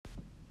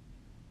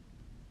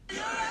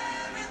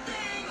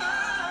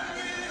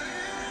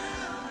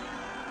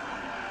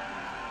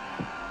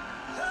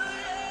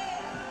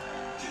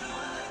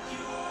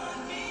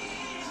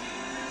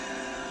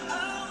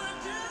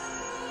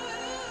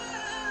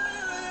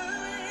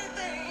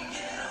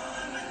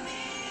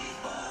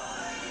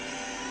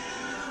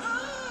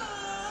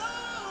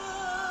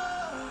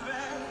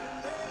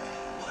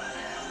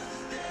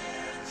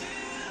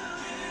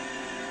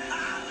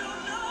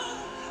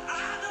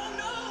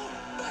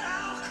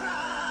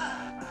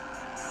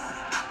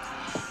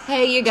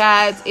Hey you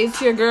guys,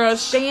 it's your girl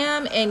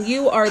Sham and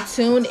you are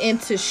tuned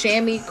into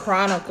Shammy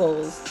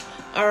Chronicles.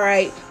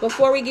 Alright,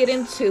 before we get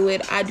into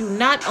it, I do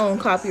not own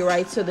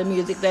copyrights to the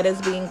music that is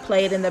being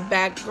played in the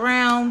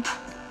background.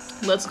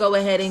 Let's go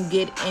ahead and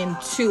get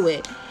into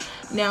it.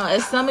 Now,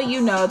 as some of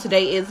you know,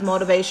 today is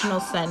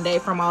Motivational Sunday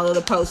from all of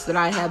the posts that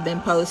I have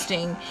been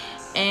posting.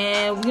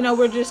 And,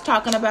 we're just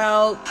talking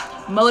about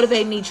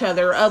motivating each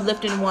other,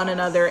 uplifting one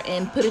another,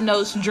 and putting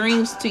those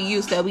dreams to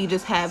use that we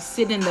just have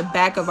sit in the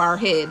back of our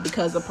head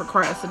because of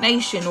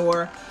procrastination,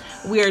 or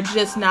we are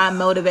just not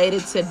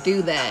motivated to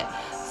do that.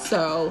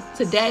 So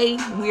today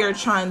we are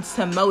trying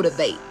to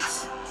motivate.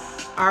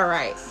 All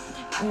right.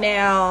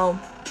 Now,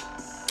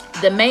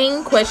 the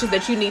main question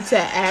that you need to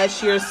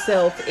ask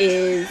yourself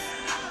is,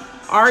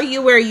 are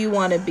you where you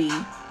want to be?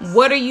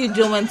 What are you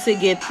doing to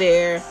get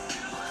there?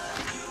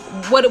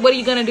 What are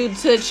you going to do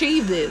to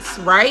achieve this,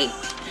 right?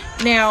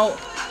 Now,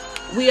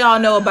 we all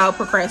know about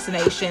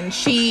procrastination.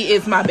 She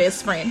is my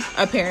best friend,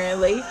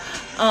 apparently.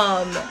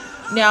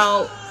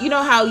 Now, you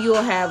know how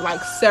you'll have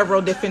like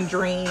several different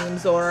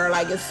dreams, or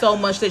like it's so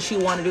much that you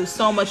want to do,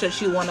 so much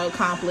that you want to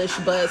accomplish,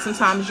 but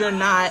sometimes you're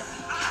not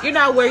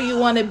where you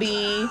want to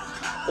be,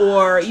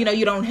 or,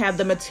 you don't have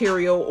the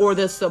material or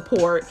the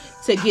support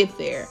to get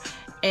there.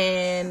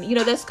 And,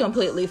 that's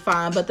completely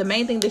fine. But the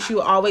main thing that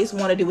you always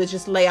want to do is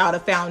just lay out a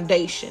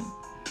foundation.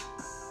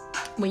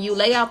 When you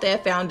lay out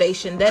that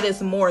foundation, that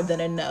is more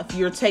than enough.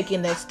 You're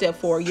taking that step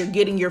forward. You're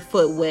getting your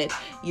foot wet.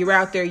 You're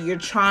out there. You're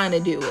trying to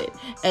do it,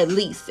 at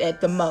least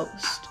at the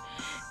most.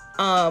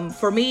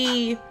 For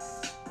me,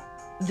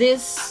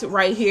 this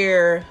right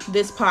here,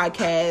 this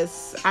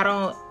podcast, I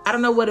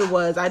don't know what it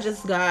was. I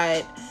just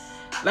got,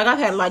 I've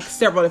had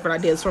several different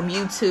ideas from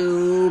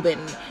YouTube and,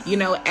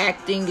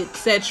 acting,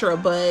 etc.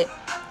 But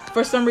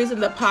for some reason,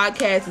 the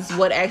podcast is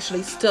what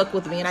actually stuck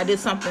with me. And I did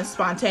something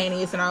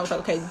spontaneous and I was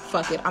like, okay,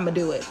 fuck it. I'm going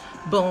to do it.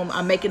 Boom.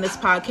 I'm making this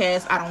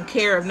podcast. I don't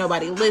care if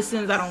nobody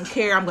listens. I don't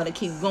care. I'm going to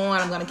keep going.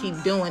 I'm going to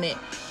keep doing it.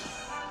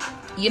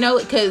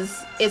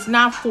 Because it's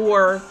not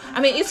for,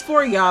 it's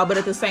for y'all, but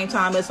at the same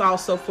time, it's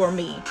also for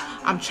me.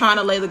 I'm trying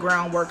to lay the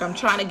groundwork. I'm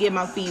trying to get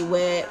my feet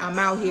wet. I'm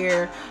out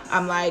here.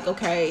 I'm like,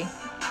 okay,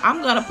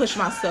 I'm going to push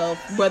myself,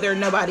 whether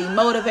nobody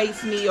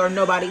motivates me or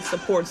nobody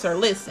supports or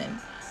listen.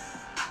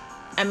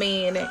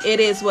 It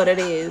is what it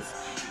is.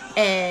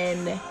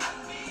 And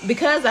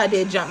because I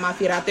did jump my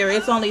feet out there,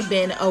 it's only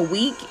been a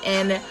week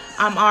and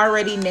I'm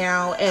already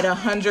now at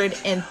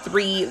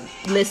 103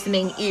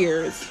 listening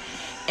ears.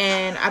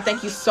 And I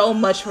thank you so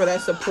much for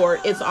that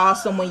support. It's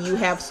awesome when you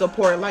have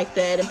support like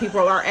that and people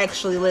are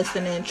actually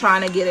listening,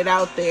 trying to get it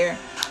out there.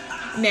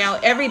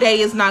 Now, every day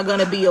is not going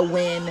to be a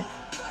win.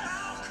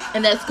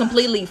 And that's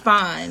completely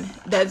fine.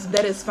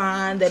 That is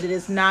fine that it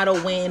is not a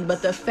win.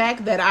 But the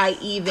fact that I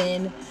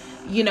even,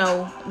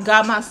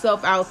 got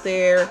myself out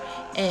there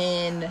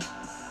and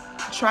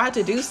tried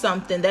to do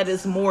something, that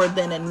is more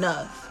than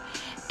enough.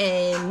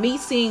 And me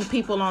seeing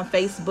people on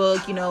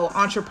Facebook,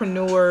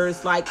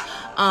 entrepreneurs like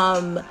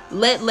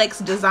Let Lex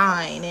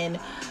Design, and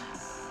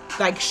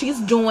she's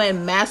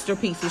doing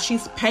masterpieces,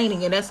 she's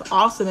painting, and that's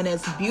awesome and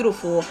that's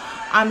beautiful.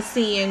 I'm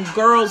seeing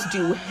girls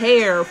do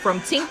hair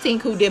from Tink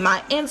Tink, who did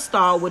my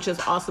install, which is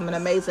awesome and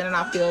amazing, and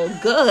I feel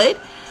good.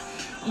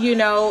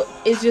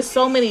 It's just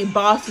so many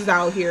bosses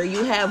out here.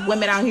 You have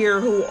women out here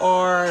who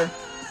are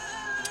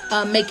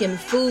making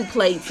food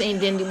plates, and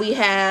then we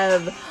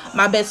have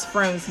my best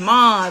friend's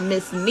mom,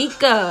 Miss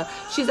Nika.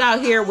 She's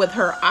out here with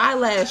her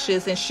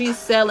eyelashes and she's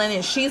selling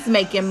and she's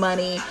making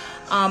money.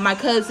 My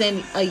cousin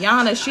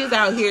Ayana, she's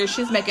out here,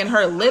 she's making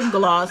her lip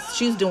gloss,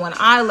 she's doing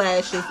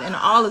eyelashes and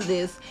all of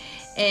this.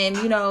 And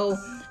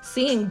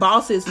seeing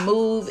bosses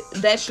move,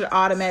 that should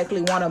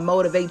automatically want to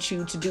motivate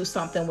you to do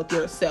something with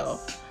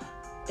yourself.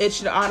 It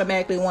should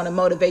automatically want to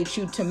motivate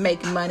you to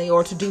make money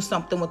or to do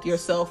something with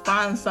yourself.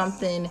 Find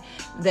something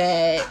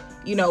that,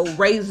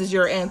 raises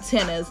your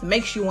antennas,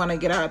 makes you want to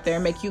get out there,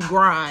 make you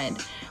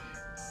grind.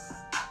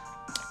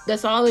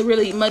 That's all it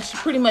really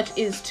pretty much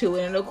is to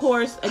it. And of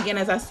course, again,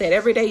 as I said,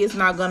 every day is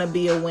not going to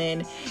be a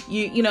win.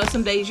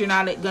 Some days you're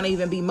not going to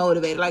even be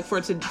motivated. Like for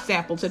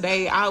example,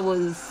 today I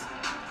was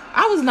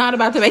not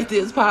about to make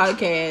this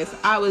podcast.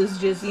 I was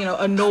just,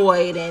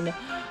 annoyed, and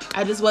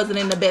I just wasn't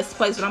in the best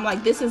place. But I'm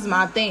like, this is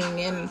my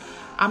thing, and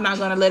I'm not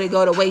going to let it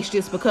go to waste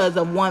just because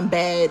of one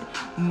bad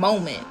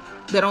moment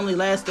that only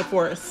lasted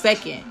for a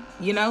second,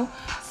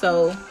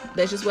 So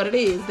that's just what it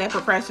is. That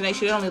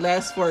procrastination, it only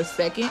lasts for a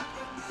second.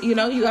 You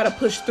got to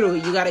push through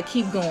it. You got to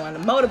keep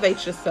going.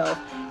 Motivate yourself.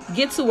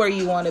 Get to where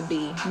you want to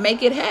be.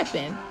 Make it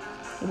happen,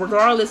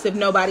 regardless if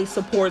nobody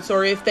supports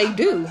or if they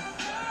do.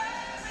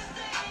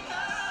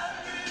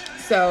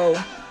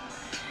 So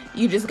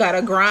you just got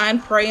to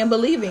grind, pray, and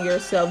believe in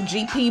yourself.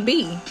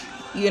 GPB,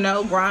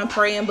 grind,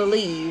 pray, and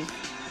believe.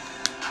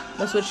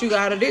 That's what you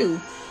got to do.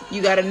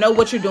 You got to know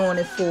what you're doing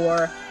it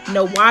for,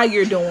 know why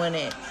you're doing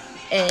it,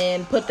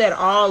 and put that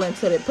all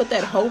into it. Put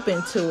that hope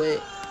into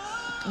it.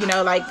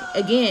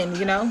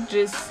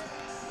 Just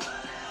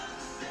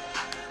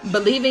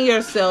believe in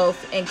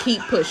yourself and keep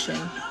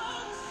pushing.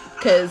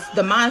 Because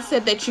the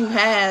mindset that you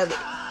have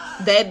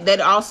that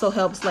also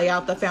helps lay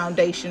out the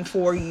foundation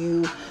for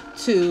you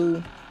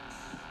to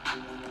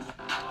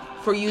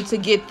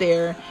get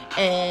there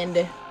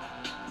and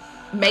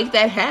make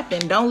that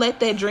happen. Don't let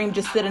that dream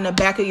just sit in the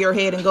back of your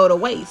head and go to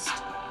waste.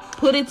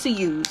 Put it to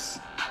use.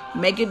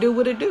 Make it do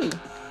what it do.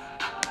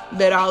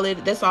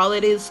 That's all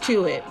it is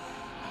to it.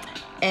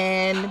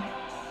 And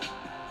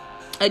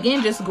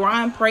again, just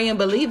grind, pray, and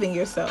believe in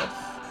yourself.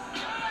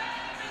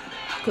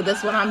 Because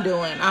that's what I'm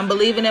doing. I'm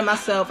believing in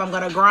myself. I'm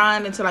going to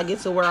grind until I get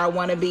to where I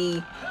want to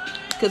be.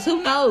 Because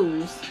who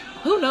knows?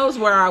 Who knows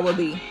where I will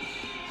be?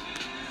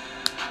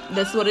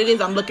 That's what it is.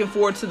 I'm looking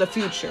forward to the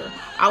future.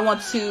 I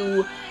want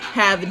to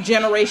have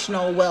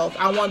generational wealth.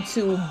 I want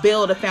to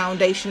build a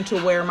foundation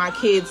to where my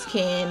kids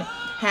can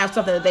have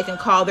something that they can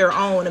call their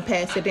own and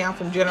pass it down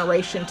from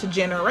generation to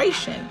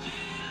generation.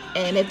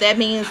 And if that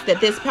means that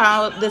this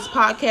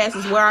podcast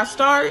is where I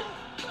start,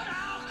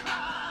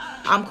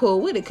 I'm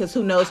cool with it, because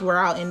who knows where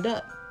I'll end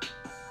up.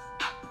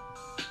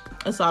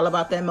 It's all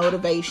about that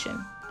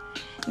motivation.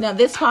 Now,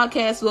 this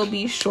podcast will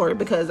be short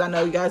because I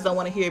know you guys don't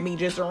want to hear me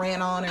just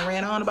rant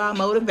on about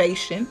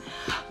motivation.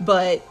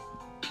 But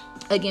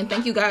again,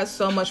 thank you guys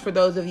so much for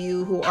those of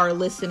you who are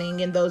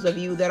listening and those of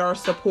you that are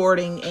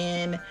supporting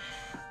and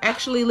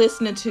actually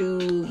listening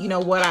to,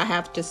 what I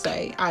have to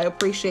say. I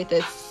appreciate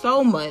that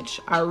so much.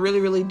 I really,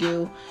 really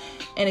do.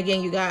 And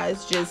again, you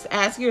guys, just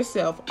ask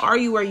yourself, are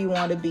you where you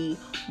want to be?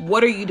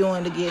 What are you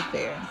doing to get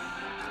there?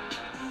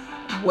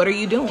 What are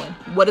you doing?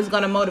 What is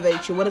going to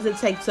motivate you? What does it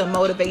take to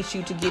motivate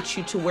you to get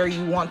you to where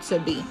you want to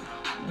be?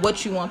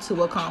 What you want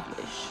to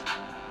accomplish?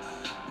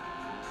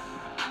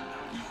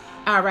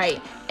 All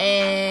right.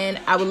 And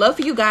I would love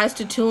for you guys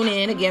to tune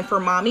in again for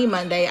Mommy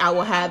Monday. I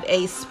will have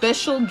a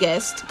special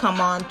guest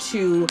come on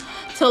to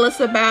tell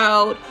us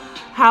about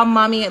how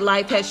mommy at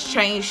life has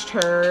changed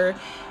her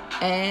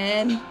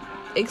and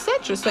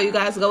etc. So you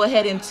guys go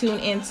ahead and tune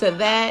into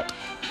that.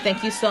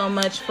 Thank you so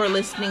much for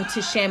listening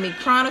to Shammy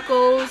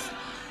Chronicles.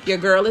 Your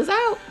girl is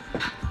out.